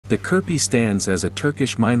The Kirpi stands as a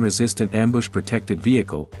Turkish mine-resistant ambush-protected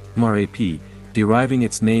vehicle, MRAP, deriving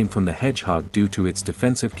its name from the hedgehog due to its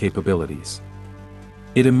defensive capabilities.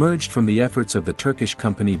 It emerged from the efforts of the Turkish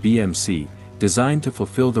company BMC, designed to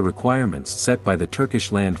fulfill the requirements set by the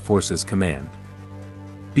Turkish Land Forces Command.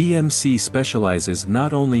 BMC specializes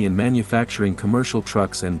not only in manufacturing commercial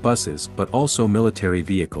trucks and buses but also military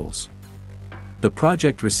vehicles. The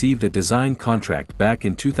project received a design contract back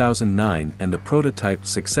in 2009 and the prototype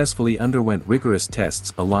successfully underwent rigorous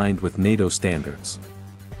tests aligned with NATO standards.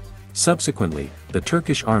 Subsequently, the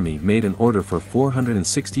Turkish army made an order for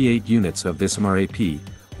 468 units of this MRAP,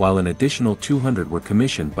 while an additional 200 were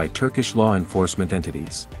commissioned by Turkish law enforcement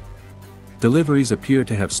entities. Deliveries appear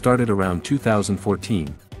to have started around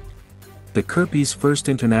 2014. The Kirpi's first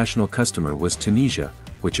international customer was Tunisia,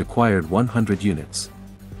 which acquired 100 units.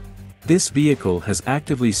 This vehicle has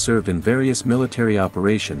actively served in various military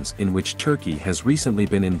operations in which Turkey has recently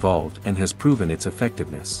been involved and has proven its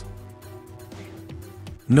effectiveness.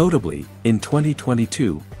 Notably, in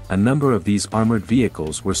 2022, a number of these armored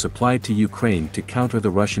vehicles were supplied to Ukraine to counter the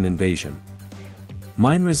Russian invasion.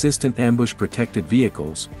 Mine-resistant ambush-protected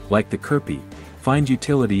vehicles, like the Kirpi, find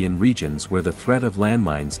utility in regions where the threat of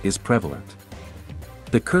landmines is prevalent.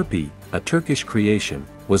 The Kirpi, a Turkish creation,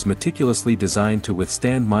 was meticulously designed to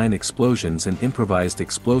withstand mine explosions and improvised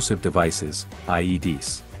explosive devices,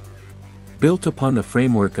 IEDs. Built upon the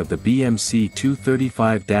framework of the BMC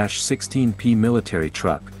 235-16P military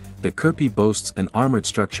truck, the Kirpi boasts an armored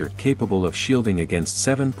structure capable of shielding against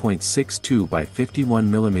 7.62 by 51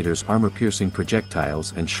 mm armor-piercing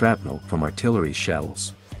projectiles and shrapnel from artillery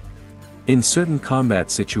shells. In certain combat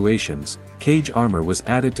situations, cage armor was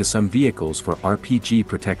added to some vehicles for RPG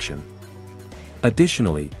protection.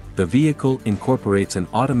 Additionally, the vehicle incorporates an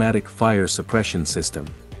automatic fire suppression system.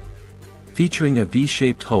 Featuring a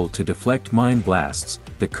V-shaped hull to deflect mine blasts,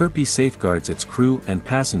 the Kirpi safeguards its crew and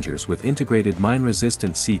passengers with integrated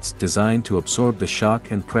mine-resistant seats designed to absorb the shock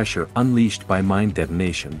and pressure unleashed by mine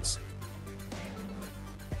detonations.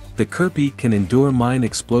 The Kirpi can endure mine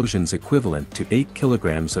explosions equivalent to 8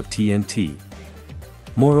 kilograms of TNT.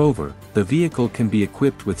 Moreover, the vehicle can be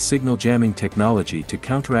equipped with signal jamming technology to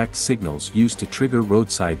counteract signals used to trigger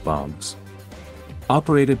roadside bombs.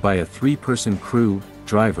 Operated by a 3-person crew,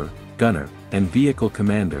 driver, gunner, and vehicle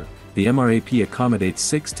commander, the MRAP accommodates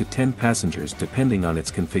 6 to 10 passengers depending on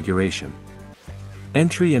its configuration.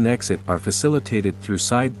 Entry and exit are facilitated through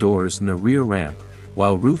side doors and a rear ramp,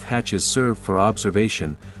 while roof hatches serve for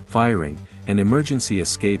observation, firing, and emergency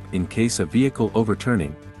escape in case of vehicle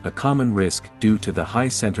overturning, a common risk due to the high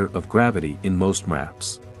center of gravity in most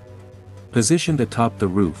MRAPs. Positioned atop the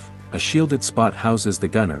roof, a shielded spot houses the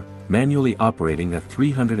gunner, manually operating a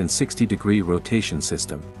 360-degree rotation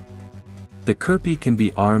system. The Kirpi can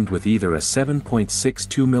be armed with either a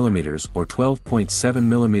 7.62 mm or 12.7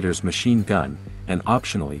 mm machine gun, and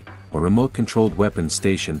optionally, a remote-controlled weapon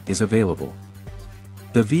station is available.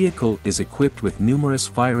 The vehicle is equipped with numerous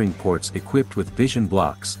firing ports equipped with vision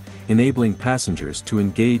blocks, enabling passengers to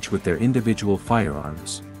engage with their individual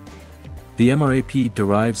firearms. The MRAP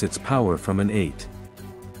derives its power from an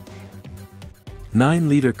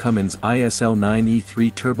 8.9-liter Cummins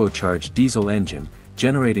ISL9E3 turbocharged diesel engine,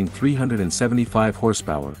 generating 375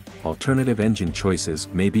 horsepower. Alternative engine choices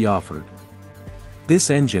may be offered. This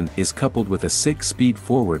engine is coupled with a 6-speed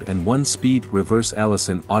forward and 1-speed reverse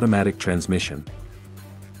Allison automatic transmission.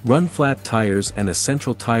 Run-flat tires and a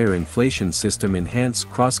central tire inflation system enhance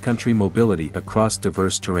cross-country mobility across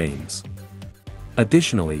diverse terrains.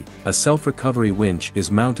 Additionally, a self-recovery winch is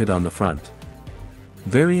mounted on the front.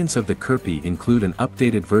 Variants of the Kirpi include an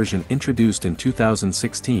updated version introduced in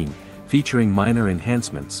 2016, featuring minor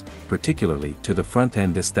enhancements, particularly to the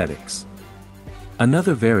front-end aesthetics.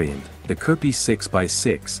 Another variant, the Kirpi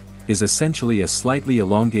 6x6, is essentially a slightly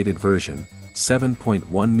elongated version,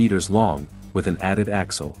 7.1 meters long, with an added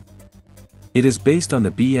axle. It is based on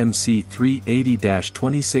the BMC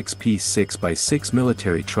 380-26P 6x6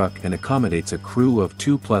 military truck and accommodates a crew of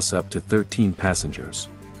 2 plus up to 13 passengers.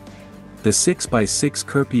 The 6x6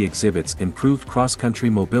 Kirpi exhibits improved cross-country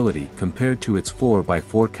mobility compared to its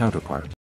 4x4 counterpart.